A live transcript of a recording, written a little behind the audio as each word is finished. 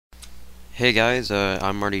Hey guys,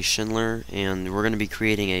 I'm Marty Schindler, and we're going to be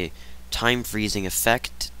creating a time freezing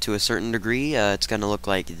effect to a certain degree. It's going to look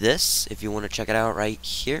like this, if you want to check it out right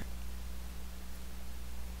here.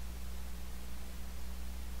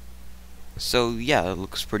 So yeah, it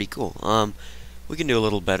looks pretty cool. We can do a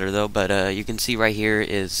little better though, but you can see right here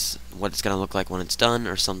is what it's going to look like when it's done,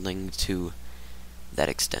 or something to that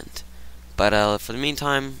extent. But for the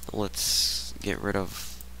meantime, let's get rid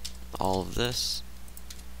of all of this.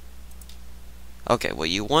 Okay, what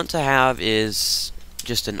you want to have is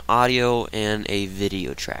just an audio and a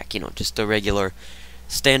video track. Just the regular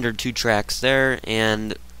standard 2 tracks there,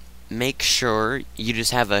 and make sure you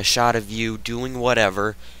just have a shot of you doing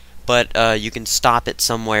whatever, but you can stop it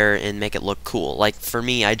somewhere and make it look cool. Like for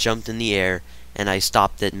me, I jumped in the air and I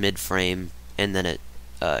stopped it mid-frame, and then it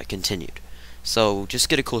continued. So just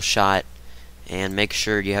get a cool shot and make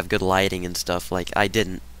sure you have good lighting and stuff. Like I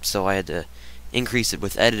didn't, so I had to increase it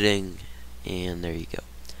with editing. And there you go.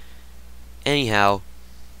 Anyhow,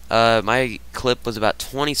 my clip was about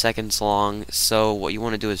 20 seconds long, so what you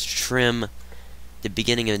want to do is trim the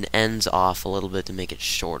beginning and ends off a little bit to make it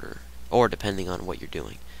shorter, or depending on what you're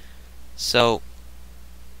doing. So,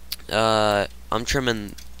 I'm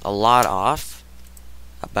trimming a lot off,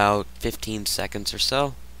 about 15 seconds or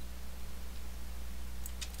so,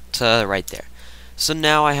 to right there. So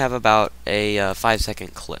now I have about a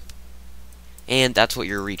 5-second clip, and that's what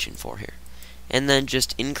you're reaching for here. And then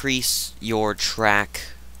just increase your track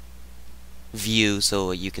view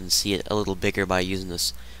so you can see it a little bigger by using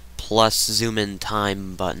this plus zoom in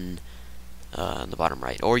time button on the bottom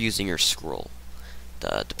right, or using your scroll,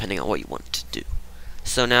 depending on what you want to do.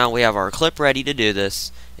 So now we have our clip ready to do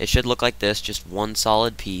this. It should look like this, just one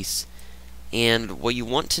solid piece. And what you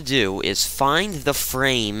want to do is find the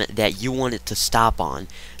frame that you want it to stop on.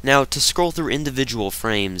 Now, to scroll through individual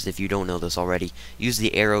frames, if you don't know this already, use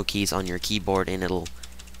the arrow keys on your keyboard and it'll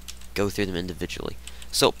go through them individually.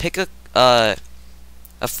 So pick a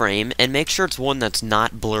frame and make sure it's one that's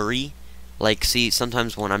not blurry. Like, see,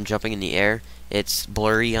 sometimes when I'm jumping in the air, it's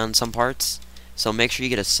blurry on some parts. So make sure you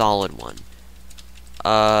get a solid one.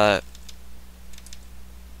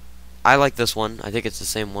 I like this one. I think it's the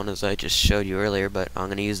same one as I just showed you earlier, but I'm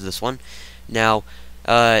going to use this one. Now,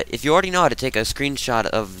 if you already know how to take a screenshot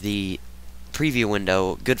of the preview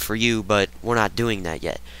window, good for you, but we're not doing that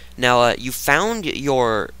yet. Now, you found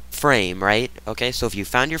your frame, right? Okay, so if you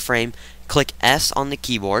found your frame, click S on the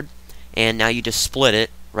keyboard, and now you just split it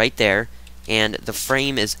right there, and the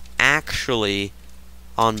frame is actually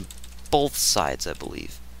on both sides, I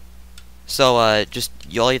believe. So just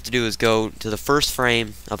all you have to do is go to the first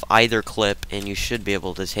frame of either clip, and you should be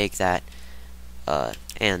able to take that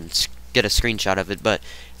and get a screenshot of it. But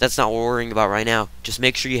that's not what we're worrying about right now. Just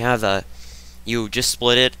make sure you have you just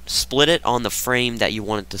split it on the frame that you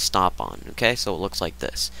want it to stop on. Okay, so it looks like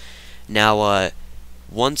this. Now,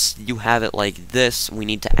 once you have it like this, we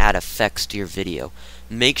need to add effects to your video.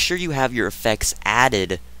 Make sure you have your effects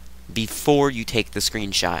added before you take the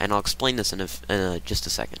screenshot, and I'll explain this in just a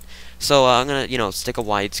second. So I'm gonna, stick a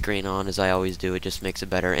widescreen on, as I always do. It just makes it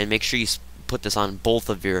better, and make sure you put this on both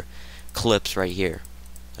of your clips right here,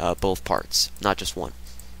 both parts, not just one.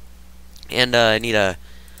 And I need a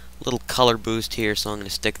little color boost here, so I'm gonna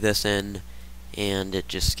stick this in, and it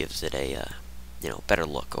just gives it a better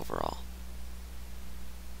look overall.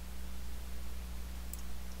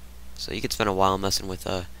 So you could spend a while messing with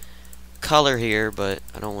color here, but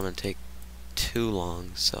I don't want to take too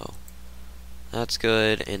long, so that's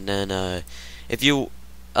good. And then if you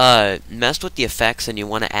messed with the effects and you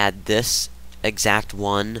want to add this exact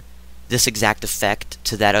effect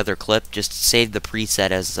to that other clip, just save the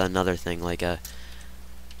preset as another thing, like a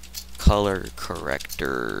color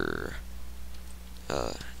corrector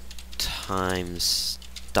time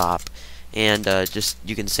stop, and just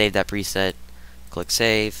you can save that preset. Click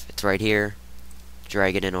save. It's right here.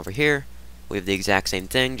 Drag it in over here. We have the exact same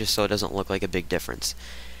thing, just so it doesn't look like a big difference.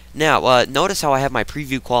 Now, notice how I have my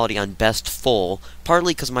preview quality on best full,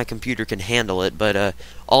 partly because my computer can handle it, but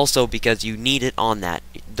also because you need it on that.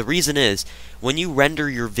 The reason is, when you render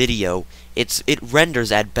your video, it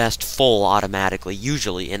renders at best full automatically,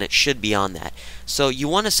 usually, and it should be on that. So you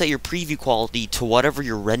want to set your preview quality to whatever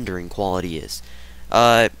your rendering quality is.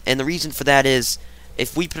 And the reason for that is,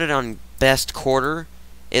 if we put it on best quarter,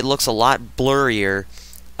 it looks a lot blurrier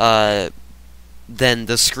than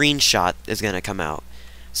the screenshot is going to come out.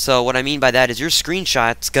 So what I mean by that is your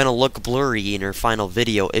screenshot's going to look blurry in your final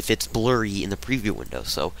video if it's blurry in the preview window.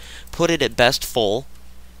 So put it at best full,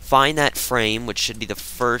 find that frame, which should be the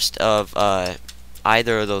first of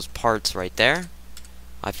either of those parts right there.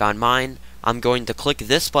 I found mine. I'm going to click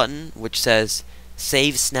this button, which says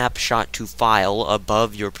save snapshot to file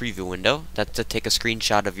above your preview window. That's to take a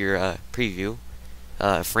screenshot of your preview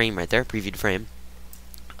frame right there, previewed frame.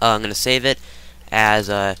 I'm going to save it as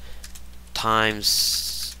a time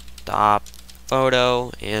stop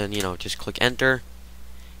photo, and just click enter.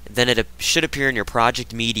 Then it should appear in your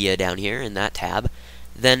project media down here in that tab.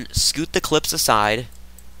 Then scoot the clips aside,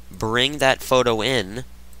 bring that photo in,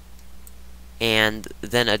 and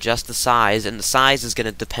then adjust the size, and the size is going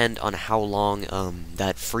to depend on how long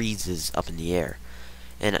that freezes up in the air.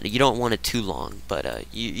 And you don't want it too long, but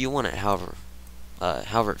you want it however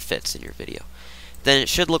it fits in your video. Then it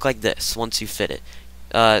should look like this once you fit it.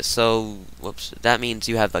 Whoops, that means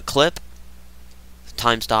you have a clip,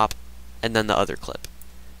 time stop, and then the other clip.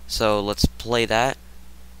 So let's play that.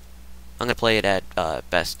 I'm going to play it at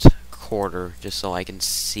best quarter just so I can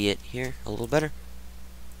see it here a little better.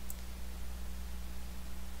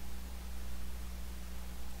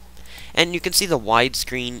 And you can see the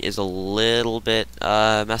widescreen is a little bit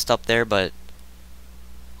messed up there, but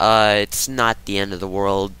it's not the end of the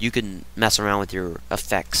world. You can mess around with your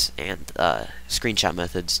effects and screenshot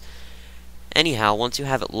methods. Anyhow, once you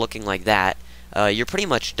have it looking like that, you're pretty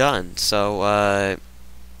much done. So,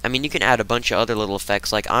 I mean, you can add a bunch of other little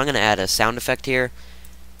effects. Like, I'm going to add a sound effect here,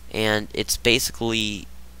 and it's basically,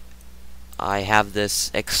 I have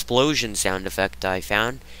this explosion sound effect I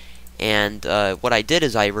found. And what I did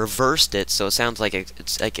is I reversed it, so it sounds like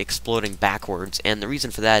it's like exploding backwards. And the reason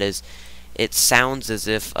for that is it sounds as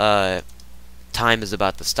if time is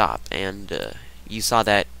about to stop. And you saw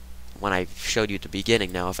that when I showed you at the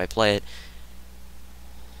beginning. Now if I play it,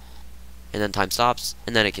 and then time stops,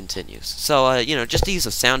 and then it continues. So, just to use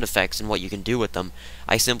the sound effects and what you can do with them,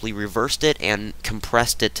 I simply reversed it and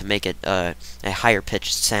compressed it to make it a higher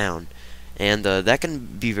pitched sound. And that can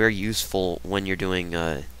be very useful when you're doing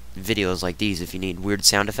videos like these. If you need weird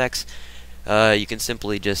sound effects, you can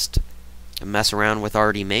simply just mess around with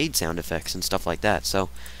already made sound effects and stuff like that. So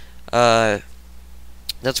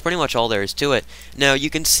that's pretty much all there is to it. Now you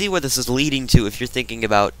can see where this is leading to if you're thinking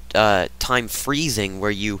about time freezing,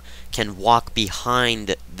 where you can walk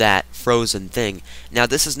behind that frozen thing. Now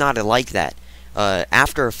this is not like that.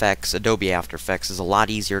 After Effects, Adobe After Effects, is a lot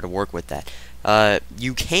easier to work with that.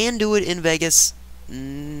 You can do it in Vegas,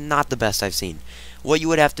 not the best I've seen. What you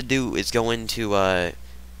would have to do is go into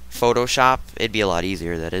Photoshop. It'd be a lot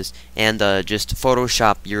easier, that is, and just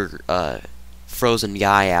Photoshop your frozen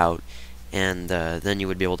guy out, and then you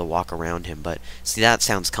would be able to walk around him. But see, that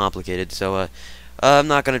sounds complicated, so I'm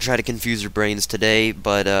not going to try to confuse your brains today,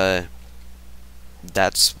 but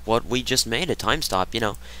that's what we just made, a time stop,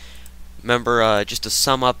 Remember, just to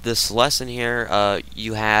sum up this lesson here,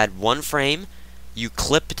 you had one frame, you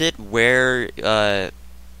clipped it where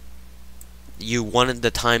you wanted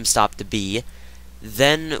the time stop to be.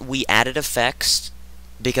 Then we added effects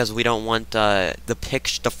because we don't want the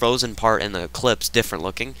frozen part and the clips different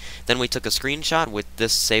looking. Then we took a screenshot with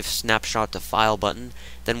this save snapshot to file button.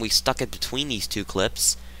 Then we stuck it between these two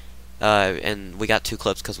clips, and we got two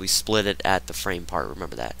clips because we split it at the frame part.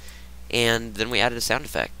 Remember that. And then we added a sound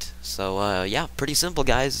effect. So yeah, pretty simple,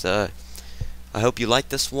 guys. I hope you like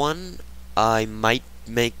this one.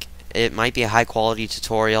 It might be a high quality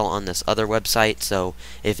tutorial on this other website, so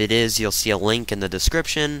if it is, you'll see a link in the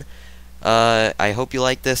description. I hope you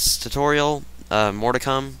like this tutorial. More to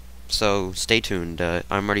come, so stay tuned.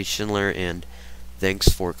 I'm Marty Schindler, and thanks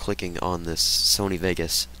for clicking on this Sony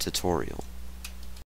Vegas tutorial.